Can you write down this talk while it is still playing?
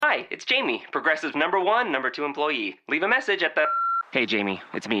Hi, it's Jamie, Progressive's #1, #2 employee. Leave a message at the... Hey, Jamie,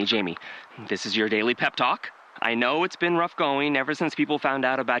 it's me, Jamie. This is your daily pep talk. I know it's been rough going ever since people found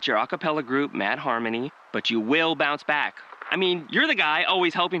out about your a cappella group, Mad Harmony, but you will bounce back. I mean, you're the guy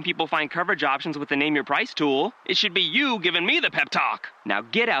always helping people find coverage options with the Name Your Price tool. It should be you giving me the pep talk. Now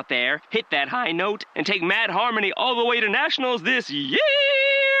get out there, hit that high note, and take Mad Harmony all the way to nationals this year!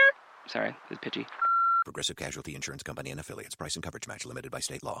 Sorry, it's pitchy. Progressive Casualty Insurance Company and Affiliates. Price and coverage match limited by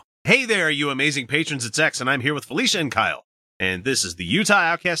state law. Hey there, you amazing patrons. It's X, and I'm here with Felicia and Kyle. And this is the Utah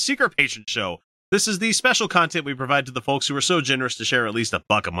Outcast Secret Patron Show. This is the special content we provide to the folks who are so generous to share at least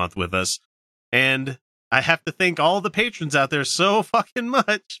 $1 a month with us. And I have to thank all the patrons out there so fucking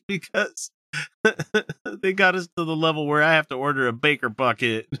much because they got us to the level where I have to order a Bakker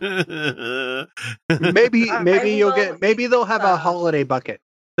bucket. maybe they'll have a holiday bucket.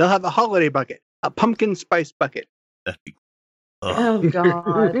 They'll have a holiday bucket. A pumpkin spice bucket. Oh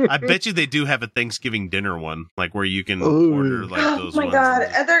God! I bet you they do have a Thanksgiving dinner one, like where you can order like those. Oh my ones. God!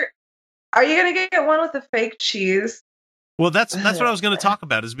 Are you gonna get one with the fake cheese? Well, that's what I was going to talk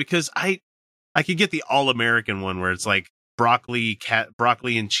about. Is because I could get the all American one where it's like broccoli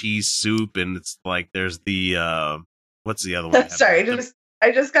and cheese soup, and it's like there's the what's the other one? Sorry,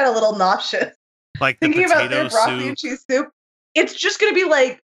 I just got a little nauseous. Like thinking the about their broccoli soup. and cheese soup. It's just gonna be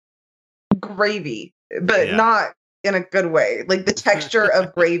like gravy, but not in a good way. Like the texture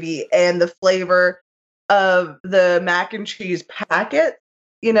of gravy and the flavor of the mac and cheese packet,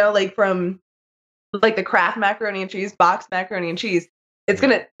 you know, like from like the Kraft macaroni and cheese, box macaroni and cheese. It's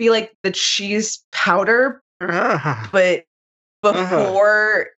gonna be like the cheese powder, but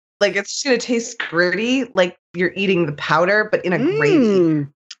before, like it's just gonna taste gritty, like you're eating the powder, but in a gravy.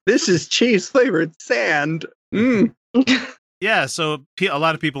 This is cheese flavored sand. Yeah, so a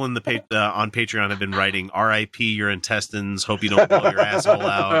lot of people in the on Patreon have been writing "R.I.P. your intestines. Hope you don't blow your asshole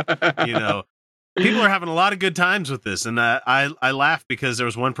out." You know, people are having a lot of good times with this, and I laugh because there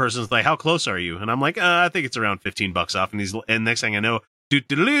was one person who's like, "How close are you?" And I'm like, "I think it's around $15 off." And next thing I know,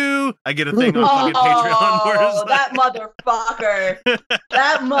 I get a thing on fucking Patreon. Where it's that motherfucker!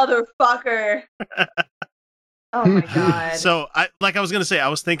 That motherfucker! Oh my God! So I was gonna say, I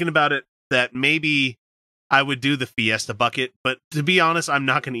was thinking about it that maybe I would do the Fiesta bucket, but to be honest, I'm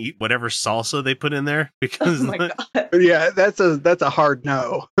not going to eat whatever salsa they put in there because, oh my God. Yeah, that's a hard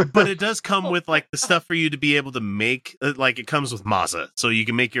no. But it does come with like the stuff for you to be able to make. Like it comes with masa, so you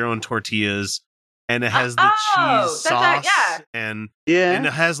can make your own tortillas, and it has the cheese sauce, and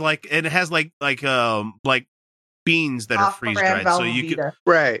it has like beans that are freeze dried, so you can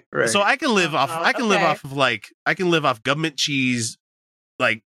right. So I can live off. I can live off government cheese,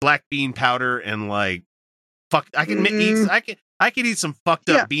 like black bean powder, and like. I can eat some fucked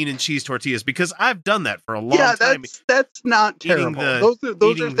up bean and cheese tortillas because I've done that for a long time. That's not terrible.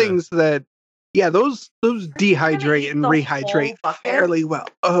 Those are things that those dehydrate and rehydrate fairly well.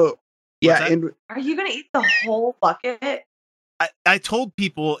 Oh yeah, and are you gonna eat the whole bucket? I told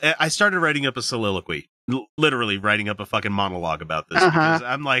people I started writing up a soliloquy, literally writing up a fucking monologue about this because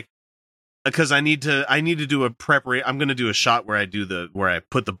I'm like. Because I need to do a preparation. I'm going to do a shot where I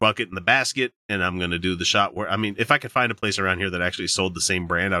put the bucket in the basket, and I'm going to do the shot where, I mean, if I could find a place around here that actually sold the same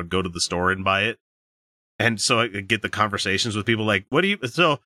brand, I would go to the store and buy it. And so I could get the conversations with people like, hey,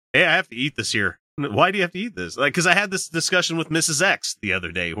 I have to eat this here. Why do you have to eat this? Like, cause I had this discussion with Mrs. X the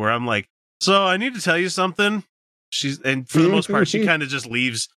other day where I'm like, so I need to tell you something. And for the most part, she kind of just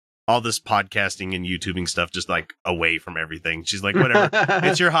leaves all this podcasting and YouTubing stuff just like away from everything. She's like, whatever,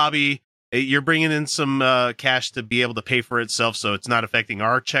 it's your hobby. You're bringing in some cash to be able to pay for itself, so it's not affecting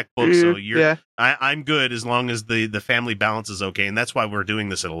our checkbook. So I'm good as long as the family balance is okay, and that's why we're doing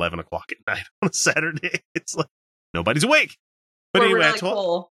this at 11 o'clock at night on a Saturday. It's like nobody's awake. But We're anyway,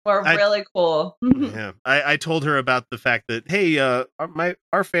 really cool. Yeah, I told her about the fact that hey,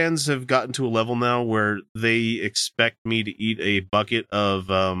 our fans have gotten to a level now where they expect me to eat a bucket of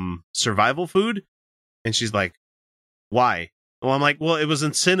survival food, and she's like, "Why?" Well, I'm like, well, it was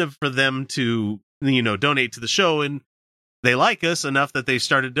incentive for them to, donate to the show, and they like us enough that they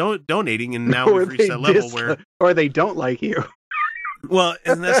started donating, and now we've reached that level where... Or they don't like you. Well,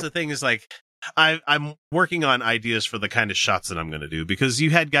 and that's the thing is, like, I'm working on ideas for the kind of shots that I'm going to do, because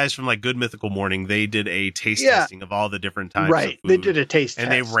you had guys from, like, Good Mythical Morning, they did a taste testing of all the different types of food. They did a taste test.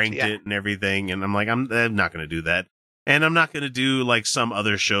 And they ranked it and everything, and I'm like, I'm not going to do that. And I'm not going to do, like, some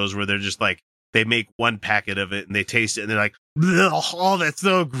other shows where they're just, like, they make one packet of it and they taste it and they're like, oh, that's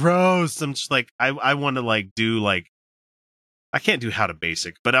so gross. I'm just like, I want to like do like, I can't do How to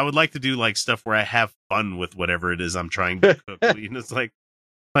Basic, but I would like to do like stuff where I have fun with whatever it is I'm trying to cook. It's like,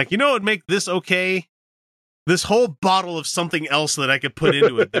 it would make this okay. this whole bottle of something else that I could put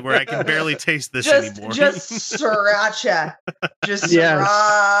into it where I can barely taste this anymore. Just sriracha. Just Yes,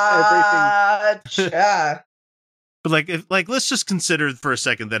 sriracha. But let's just consider for a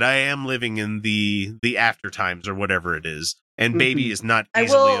second that I am living in the after times or whatever it is, and baby is not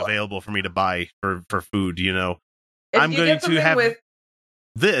easily available for me to buy for food. You know, I'm going to have with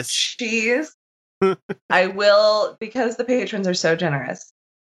this cheese. I will, because the patrons are so generous,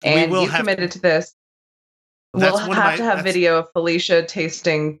 and you committed to this. We'll have to have video of Felicia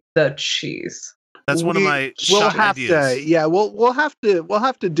tasting the cheese. That's one of my shot ideas. We'll have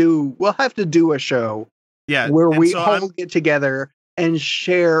to do a show. Yeah, where we all get together and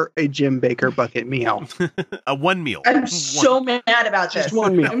share a Jim Bakker bucket meal. A one meal. I'm so mad about this. Just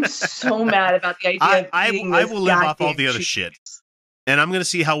one meal. I'm so mad about the idea. I will live off all the other shit, and I'm going to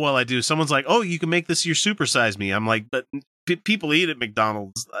see how well I do. Someone's like, "Oh, you can make this your supersize me." I'm like, but people eat at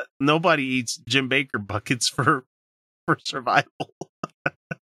McDonald's. Nobody eats Jim Bakker buckets for survival.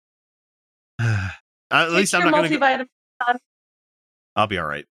 At least I'm not going to. I'll be all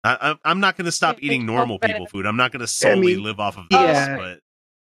right. I'm not going to stop eating normal people food. I'm not going to solely live off of this, but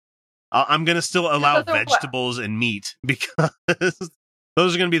I'm going to still allow vegetables and meat because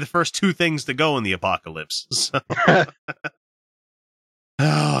those are going to be the first two things to go in the apocalypse. So.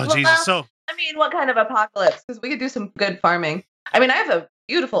 Jesus. So, I mean, what kind of apocalypse? Because we could do some good farming. I mean, I have a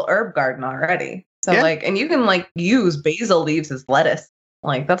beautiful herb garden already. So, and you can, use basil leaves as lettuce.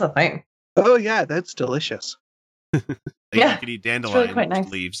 That's a thing. Oh, yeah, that's delicious. You can eat dandelion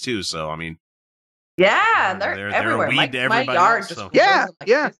leaves too, so I mean, they're everywhere. A weed to everybody my yard else,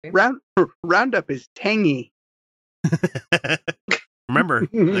 just Roundup is tangy. Remember,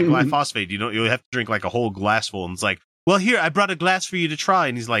 the glyphosate. You have to drink a whole glass full, and it's like, well, here I brought a glass for you to try,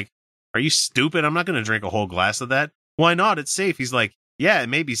 and he's like, "Are you stupid? I'm not going to drink a whole glass of that. Why not? It's safe." He's like, "Yeah, it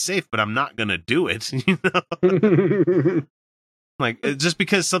may be safe, but I'm not going to do it." Just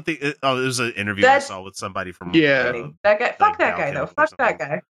because something. It was an interview I saw with somebody from. That guy. Fuck that guy, though. Fuck that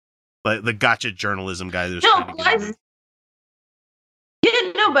guy. The gotcha journalism guy. That was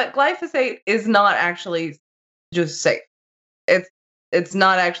but glyphosate is not actually just safe. It's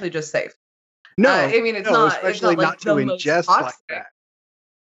not actually just safe. No, I mean it's not. Especially it's not, to ingest like that.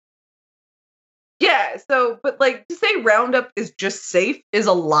 Yeah. So, but to say Roundup is just safe is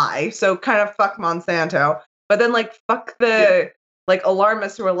a lie. So kind of fuck Monsanto. But then fuck the.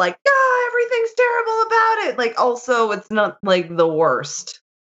 Alarmists who are everything's terrible about it. Also, it's not the worst.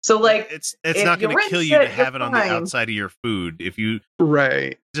 So it's not going to kill you to have it on the outside of your food if you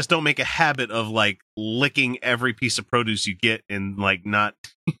just don't make a habit of licking every piece of produce you get and not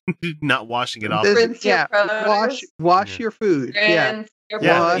washing it off. Wash your food.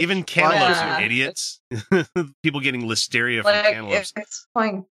 Even cantaloupes, you idiots. People getting listeria from cantaloupes. It's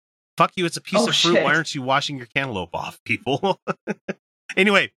fine. Fuck you, it's a piece of fruit. Shit. Why aren't you washing your cantaloupe off, people?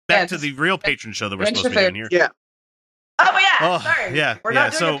 Anyway, back to the real patron show that we're supposed to be doing here. Yeah. Oh, yeah. Sorry. Yeah. We're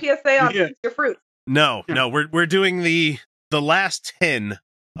not doing a PSA on your fruit. No, we're doing the last 10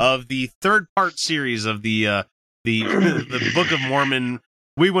 of the third part series of the Book of Mormon.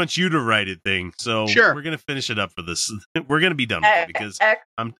 We want you to write it thing. So we're going to finish it up for this. We're going to be done with it because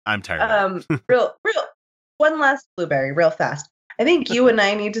I'm tired. real one last blueberry real fast. I think you and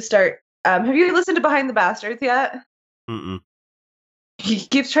I need to start. Have you listened to Behind the Bastards yet? Mm-mm. He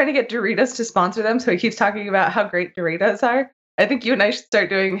keeps trying to get Doritos to sponsor them, so he keeps talking about how great Doritos are. I think you and I should start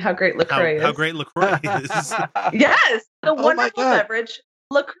doing how great LaCroix is. How great LaCroix is. Yes, the wonderful beverage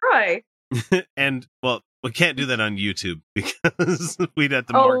LaCroix. And, well, we can't do that on YouTube because we'd have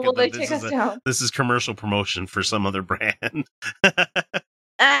to market that this is commercial promotion for some other brand.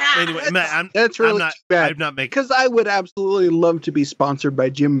 Anyway, that's really not, bad. I'm not making because I would absolutely love to be sponsored by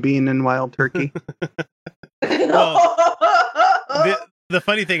Jim Beam and Wild Turkey. Well, the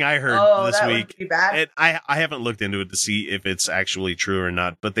funny thing I heard this week, and I haven't looked into it to see if it's actually true or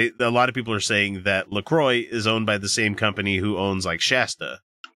not, but a lot of people are saying that LaCroix is owned by the same company who owns Shasta.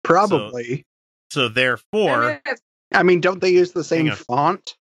 Probably. So therefore, I mean, don't they use the same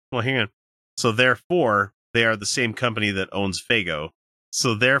font? Well, hang on. So therefore, they are the same company that owns Faygo.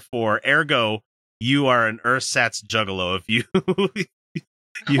 So therefore, ergo, you are an ersatz juggalo if you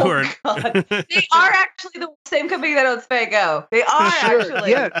are. God. They are actually the same company that owns Faygo. They are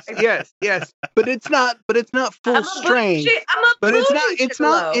actually. Yes. But it's not full strength. It's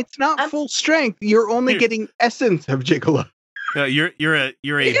not full strength. You're only getting essence of gigolo. No, you're a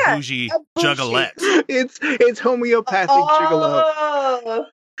bougie juggalette. It's homeopathic gigolo.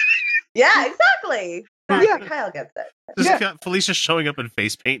 Yeah, exactly. Kyle gets it. Got Felicia showing up in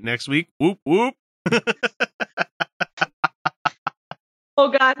face paint next week. Whoop whoop. Oh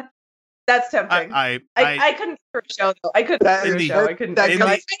God. That's tempting. I couldn't for a show though. I couldn't for a show. I couldn't.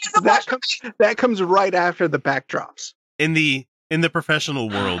 That comes right after the backdrops. In the professional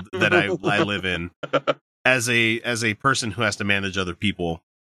world that I live in, as a person who has to manage other people,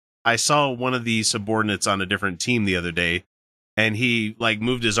 I saw one of the subordinates on a different team the other day, and he like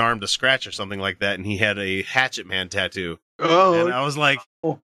moved his arm to scratch or something like that, and he had a Hatchet Man tattoo. Oh, and I was like,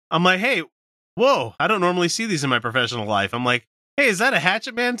 I'm like, hey, whoa! I don't normally see these in my professional life. I'm like, hey, is that a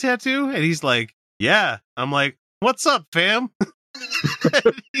Hatchet Man tattoo? And he's like, yeah. I'm like, what's up, fam?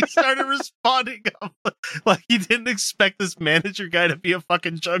 He started responding like he didn't expect this manager guy to be a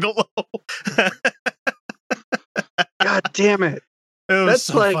fucking juggalo. God damn it. That's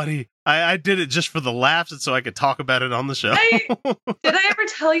so funny. I did it just for the laughs and so I could talk about it on the show. Did I ever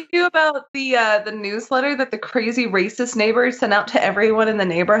tell you about the newsletter that the crazy racist neighbors sent out to everyone in the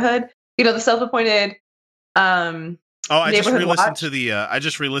neighborhood? You know, the self-appointed I just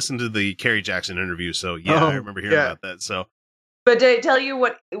re-listened to the Kerry Jackson interview, so I remember hearing about that. So, but did I tell you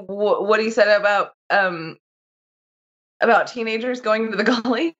what he said about teenagers going to the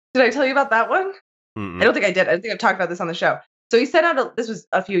gully? Did I tell you about that one? I don't think I did. I don't think I've talked about this on the show. So he sent out this was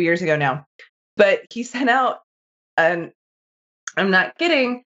a few years ago now, but he sent out I'm not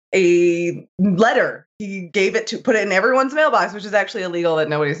kidding, a letter. He gave it put it in everyone's mailbox, which is actually illegal that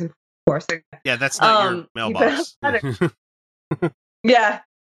nobody's enforcing. Yeah, that's not your mailbox. Yeah.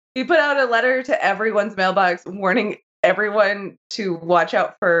 He put out a letter to everyone's mailbox warning everyone to watch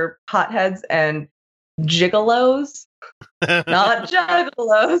out for potheads and gigolos. Not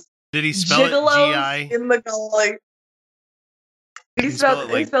juggalos. Did he spell gigolos it G-I? In the gully. He spelled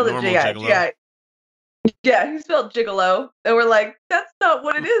it G-I. Yeah, he spelled gigolo. And we're like, that's not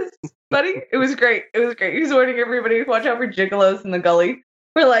what it is, buddy. It was great. He was warning everybody to watch out for gigolos in the gully.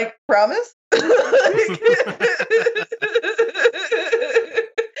 We're like, promise? We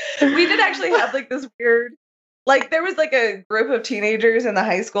did actually have like this weird, like there was like a group of teenagers in the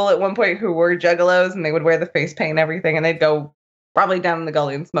high school at one point who were juggalos, and they would wear the face paint and everything, and they'd go probably down in the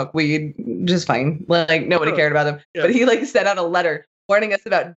gully and smoke weed just fine. Like nobody cared about them. Yeah. But he like sent out a letter warning us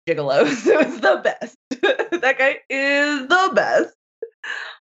about gigolos. It was the best. That guy is the best.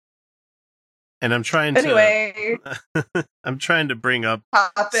 And I'm trying to bring up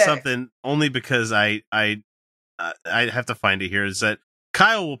something only because I have to find it here. Is that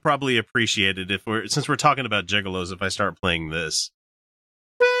Kyle will probably appreciate it since we're talking about gigolos, if I start playing this.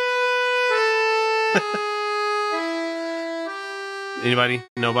 Anybody?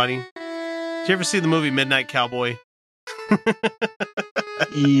 Nobody? Did you ever see the movie Midnight Cowboy?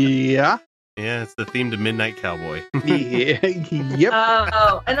 Yeah. Yeah, it's the theme to Midnight Cowboy. Yep.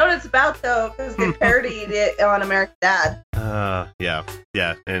 Oh, I know what it's about though, because they parodied it on American Dad. Yeah,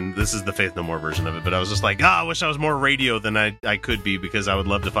 and this is the Faith No More version of it. But I was just like, I wish I was more radio than I could be, because I would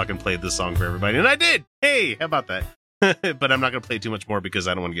love to fucking play this song for everybody, and I did. Hey, how about that? But I'm not gonna play too much more because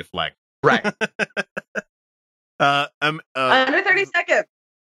I don't want to get flagged. Right. Under 30 seconds.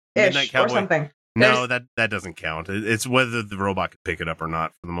 Midnight Cowboy. Or something. No, that doesn't count. It's whether the robot could pick it up or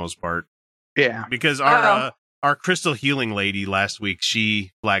not, for the most part. Yeah, because our crystal healing lady last week,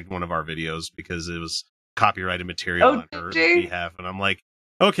 she flagged one of our videos because it was copyrighted material on her behalf, and I'm like,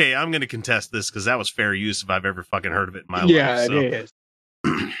 okay, I'm going to contest this because that was fair use if I've ever fucking heard of it in my life. Yeah, it is.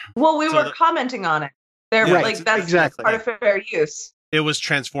 Well, we were commenting on it. That's exactly part of fair use. It was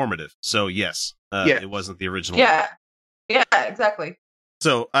transformative, so yes, it wasn't the original. Yeah, exactly.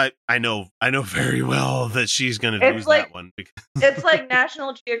 So I know very well that she's going to use that one. Because it's like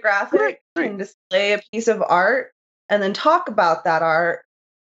National Geographic can display a piece of art and then talk about that art,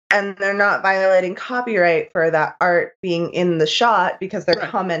 and they're not violating copyright for that art being in the shot because they're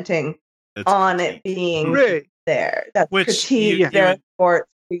commenting on it being there. That's critique their sports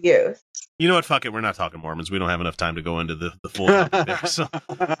for use. You know what? Fuck it. We're not talking Mormons. We don't have enough time to go into the full topic there. So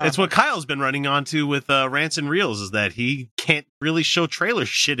it's what Kyle's been running onto with Rants and Reels, is that he can't really show trailer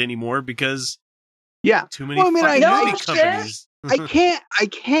shit anymore because too many movie companies. I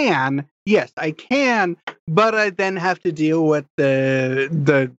can. Yes, I can, but I then have to deal with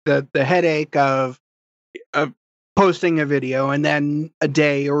the headache of posting a video and then a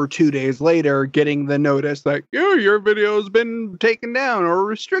day or 2 days later getting the notice that your video has been taken down or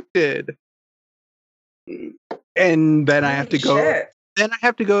restricted. And then I have to go. Then I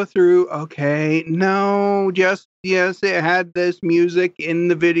have to go through. Okay, no, yes, it had this music in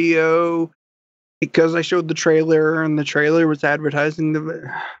the video because I showed the trailer, and the trailer was advertising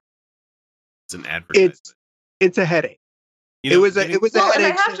the. It's an advertisement. It's a headache. It was a headache. And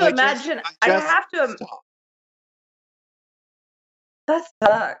I have to imagine. That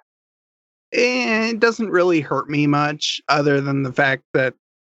sucks. And it doesn't really hurt me much, other than the fact that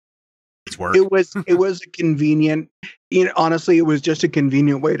it's work. It was a convenient. Honestly, it was just a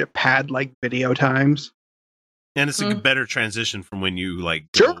convenient way to pad like video times. And it's a better transition from when you like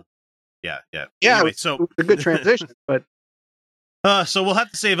Sure. go, yeah. Anyway, so it was a good transition, but so we'll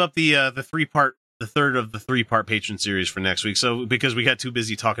have to save up the third of the 3-part patron series for next week. So because we got too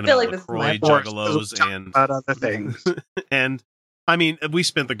busy talking about LaCroix, Juggalos, and about other things. And I mean, we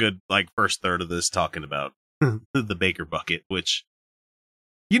spent the good like first third of this talking about the Bakker bucket, which,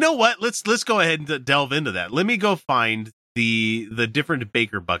 you know what? Let's go ahead and delve into that. Let me go find the different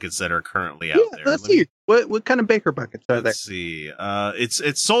Bakker buckets that are currently out there. Let's see what kind of Bakker buckets are there. Let's see.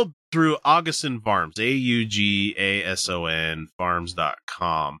 It's sold through Augason Farms, AUGASON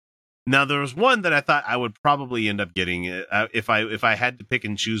farms.com. Now there was one that I thought I would probably end up getting if I had to pick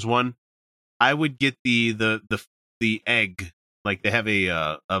and choose one. I would get the egg. Like they have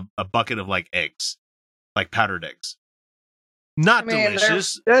a bucket of like eggs, like powdered eggs. Not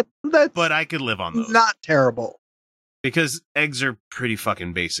delicious, but I could live on those. Not terrible. Because eggs are pretty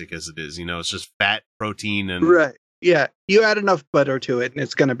fucking basic as it is. It's just fat, protein, and... Right. Yeah. You add enough butter to it, and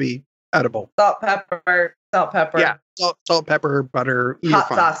it's going to be edible. Salt, pepper. Yeah. Salt, pepper, butter. Hot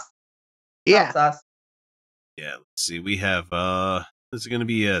sauce. Yeah. Hot sauce. Yeah. Let's see. We have... is it going to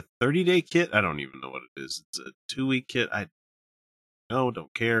be a 30-day kit? I don't even know what it is. It's a 2-week kit.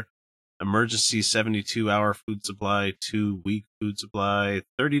 Don't care. Emergency 72-hour food supply, 2-week food supply,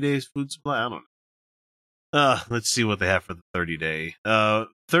 30 days food supply. I don't know. Let's see what they have for the 30-day.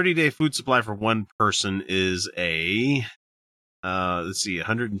 30-day food supply for one person is let's see,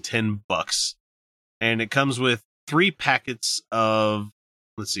 $110. And it comes with 3 packets of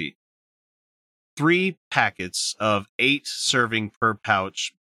 8 serving per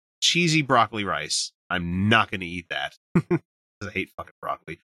pouch cheesy broccoli rice. I'm not going to eat that. I hate fucking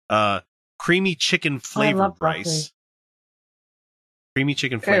broccoli. Creamy chicken flavored rice. Creamy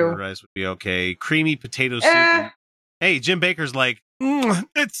chicken flavored rice would be okay. Creamy potato soup. Hey, Jim Bakker's like,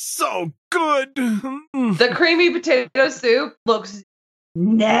 it's so good. The creamy potato soup looks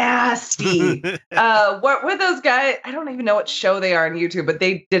nasty. What were those guys? I don't even know what show they are on YouTube, but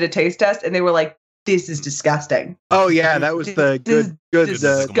they did a taste test and they were like, this is disgusting. Oh yeah, that was the good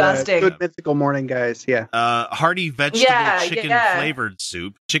disgusting. Good Mythical Morning guys. Yeah. Hearty vegetable chicken flavored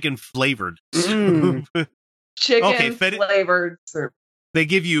soup. Chicken flavored soup. Chicken flavored soup. They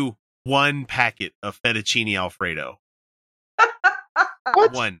give you 1 packet of fettuccine Alfredo.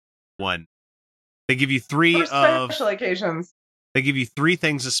 What? One. They give you 3 of special occasions. They give you 3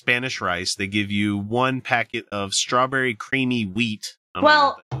 things of Spanish rice. They give you 1 packet of strawberry creamy wheat.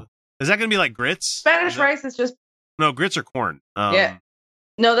 Well, is that going to be like grits? Spanish rice is just... No, grits are corn. Yeah.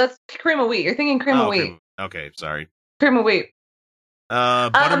 No, that's cream of wheat. You're thinking cream of wheat. Okay, sorry. Cream of wheat.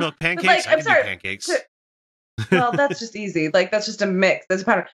 Buttermilk pancakes? Like, I can do pancakes. Well, that's just easy. Like, that's just a mix. That's a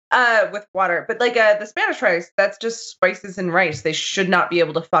pattern with water. But like the Spanish rice, that's just spices and rice. They should not be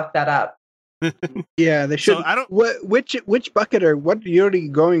able to fuck that up. Yeah, they should. So Which bucket or what are you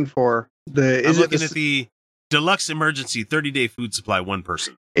going for? I'm looking at the deluxe emergency 30-day food supply, 1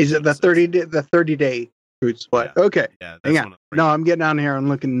 person. Is it the 30-day food supply? Yeah. Okay. Yeah, hang on. No, I'm getting on here. I'm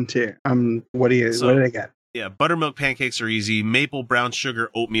looking into. What do they got? Yeah, buttermilk pancakes are easy. Maple brown sugar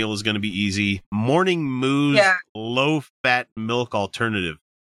oatmeal is going to be easy. Morning Moo's low-fat milk alternative.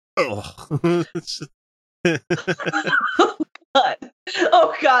 Oh.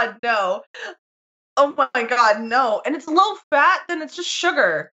 Oh God, no. Oh my God, no. And it's low fat, then it's just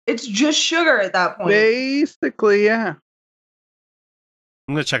sugar. It's just sugar at that point. Basically, yeah.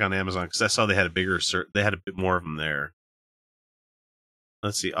 I'm going to check on Amazon because I saw they had they had a bit more of them there.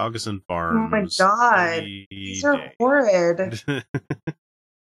 Let's see, Augason Farms. Oh my God. These are horrid.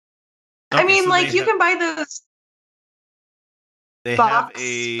 I mean, like, you can buy those box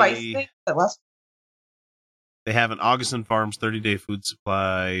spice things that last. They have an Augason Farms 30-day food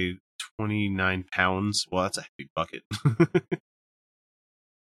supply, 29 pounds. Well, that's a heavy bucket.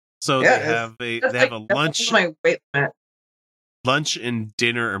 So they have a lunch and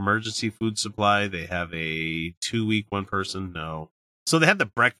dinner emergency food supply. They have a 2-week 1 person. No. So they have the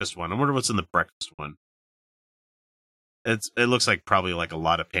breakfast one. I wonder what's in the breakfast one. It looks like probably like a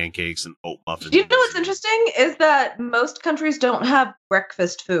lot of pancakes and oat muffins. Do you know what's interesting is that most countries don't have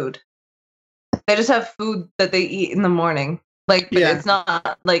breakfast food. They just have food that they eat in the morning. Like, it's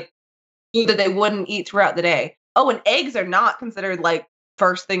not like food that they wouldn't eat throughout the day. Oh, and eggs are not considered like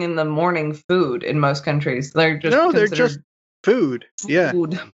first thing in the morning food in most countries. They're just food. Yeah.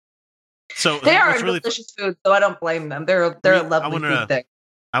 Food. So they are a delicious food, so I don't blame them. They're a lovely food thing.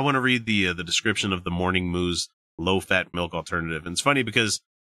 I want to read the description of the Morning Moo's low-fat milk alternative. And it's funny because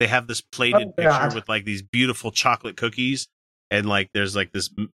they have this plated picture with like these beautiful chocolate cookies, and like there's like this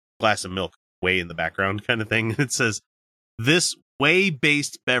glass of milk way in the background kind of thing. It says, this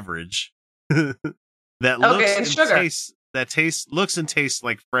whey-based beverage that looks and tastes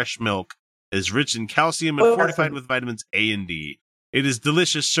like fresh milk is rich in calcium and fortified with vitamins A and D. It is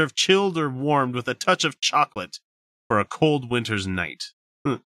delicious, served chilled or warmed with a touch of chocolate for a cold winter's night.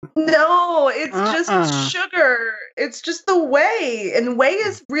 No, it's just sugar. It's just the whey. And whey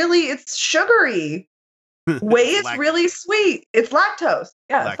is really, it's sugary. Whey is really sweet. It's lactose.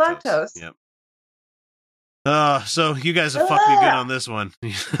 Yeah, it's lactose. Yep. So you guys have fucked me good on this one.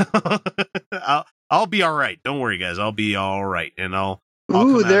 I'll be all right. Don't worry, guys. I'll be all right, and I'll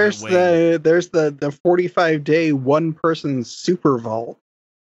there's the 45-day one-person super vault.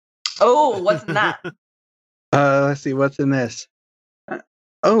 Oh, what's in that? Let's see what's in this.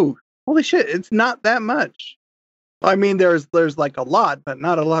 Oh, holy shit! It's not that much. I mean, there's like a lot, but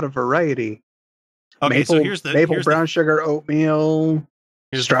not a lot of variety. Okay, so here's the brown sugar oatmeal,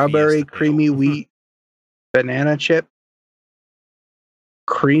 strawberry creamy wheat, banana chip,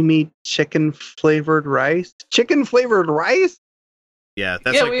 creamy chicken flavored rice. Chicken flavored rice? Yeah,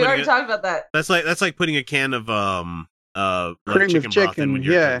 that's we already talked about that. That's like putting a can of cream chicken of broth in chicken, when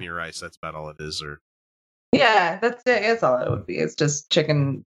you're cooking your rice. That's about all it is. Or yeah, that's it. That's all it would be. It's just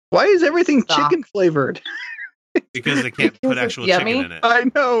chicken. Why is everything chicken flavored? Because they can't put actual chicken in it. I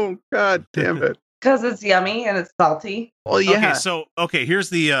know. God damn it. Because it's yummy and it's salty. Well, yeah. Okay, here's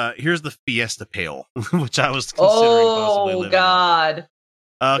the Fiesta Pale, which I was considering possibly living. Oh God.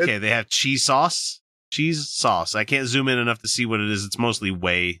 Okay, they have cheese sauce. I can't zoom in enough to see what it is. It's mostly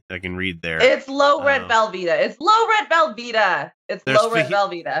whey. I can read there. It's low red Velveeta. It's low red Velveeta.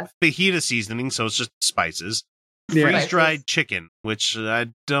 Fajita seasoning, so it's just spices. Yeah. Freeze-dried chicken, which I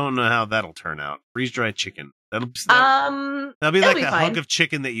don't know how that'll turn out. Freeze-dried chicken. That'll be like that hunk of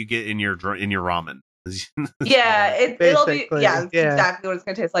chicken that you get in your ramen. Yeah, it'll be. Yeah, that's exactly what it's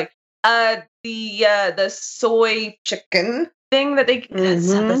gonna taste like. The soy chicken thing that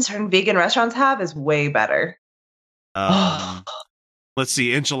that certain vegan restaurants have is way better. Let's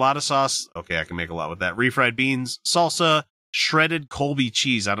see, enchilada sauce. Okay, I can make a lot with that. Refried beans, salsa, shredded Colby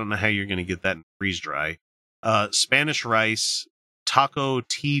cheese. I don't know how you're going to get that in freeze dry. Spanish rice, taco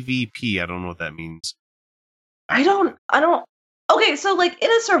TVP. I don't know what that means. I don't. Okay, so like in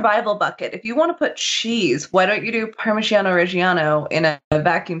a survival bucket, if you want to put cheese, why don't you do Parmigiano Reggiano in a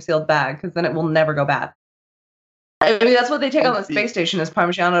vacuum sealed bag? Because then it will never go bad. I mean, that's what they take on the space station is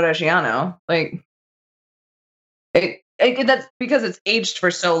Parmigiano Reggiano. Like, that's because it's aged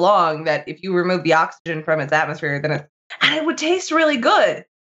for so long that if you remove the oxygen from its atmosphere, then it would taste really good.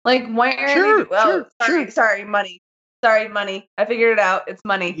 Like, why are sorry, money. Sorry, money. I figured it out. It's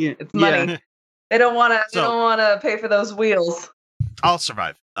money. Yeah. It's money. Yeah. They don't want to pay for those wheels. I'll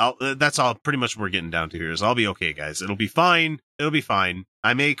survive. That's all pretty much we're getting down to here is I'll be okay, guys. It'll be fine.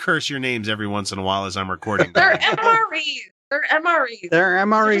 I may curse your names every once in a while as I'm recording. They're MREs. They're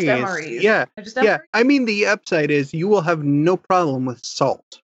MREs. Yeah. Yeah. I mean, the upside is you will have no problem with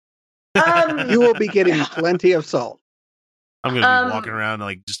salt. You will be getting plenty of salt. I'm going to be walking around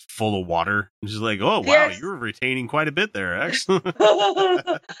like just full of water. I'm just like, oh, wow, you're retaining quite a bit there, X.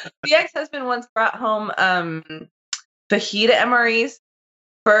 The ex-husband once brought home fajita MREs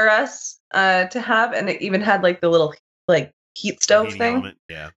for us to have, and it even had like the little like heat stove thing. Element.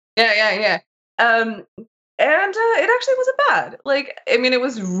 Yeah. And it actually wasn't bad. Like, I mean, it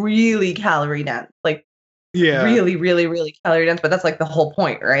was really calorie dense. Like, really, really, really calorie dense. But that's like the whole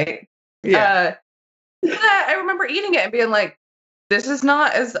point, right? Yeah. I remember eating it and being like, "This is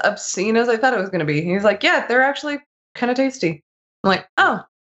not as obscene as I thought it was going to be." And he's like, "Yeah, they're actually kind of tasty." I'm like, "Oh,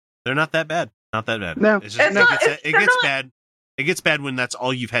 they're not that bad. Not that bad. No, it gets bad. It gets bad when that's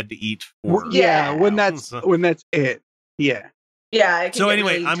all you've had to eat for. Yeah, when that's it. Yeah. Yeah. So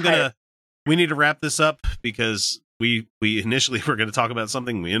anyway, really we need to wrap this up because we initially were going to talk about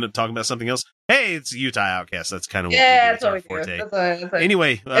something. We ended up talking about something else. Hey, it's Utah Outcast. That's kind of what we do. That's our forte.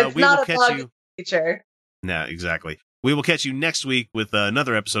 Anyway, we will catch you. Feature. No, exactly. We will catch you next week with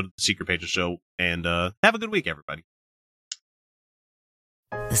another episode of the Secret Patron Show, and have a good week, everybody.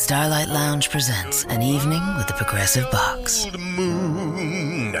 The Starlight Lounge presents An Evening with the Progressive Box. Old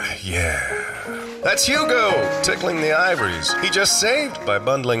moon, yeah. That's Hugo, tickling the ivories. He just saved by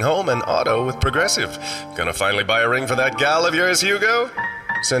bundling home and auto with Progressive. Gonna finally buy a ring for that gal of yours, Hugo?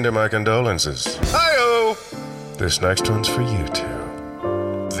 Send her my condolences. Hi-oh! This next one's for you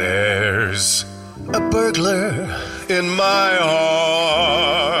two. There's a burglar in my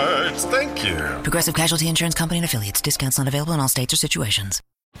heart. Thank you. Progressive Casualty Insurance Company and Affiliates. Discounts not available in all states or situations.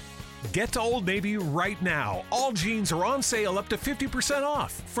 Get to Old Navy right now. All jeans are on sale up to 50%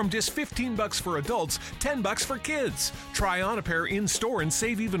 off. From just $15 for adults, $10 for kids. Try on a pair in-store and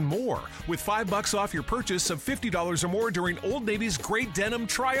save even more with $5 off your purchase of $50 or more during Old Navy's Great Denim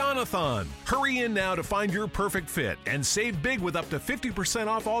Try-On-a-thon. Hurry in now to find your perfect fit and save big with up to 50%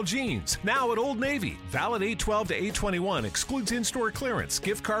 off all jeans. Now at Old Navy. Valid 8/12 to 8/21. Excludes in-store clearance,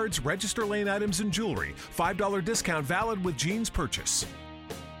 gift cards, register lane items, and jewelry. $5 discount valid with jeans purchase.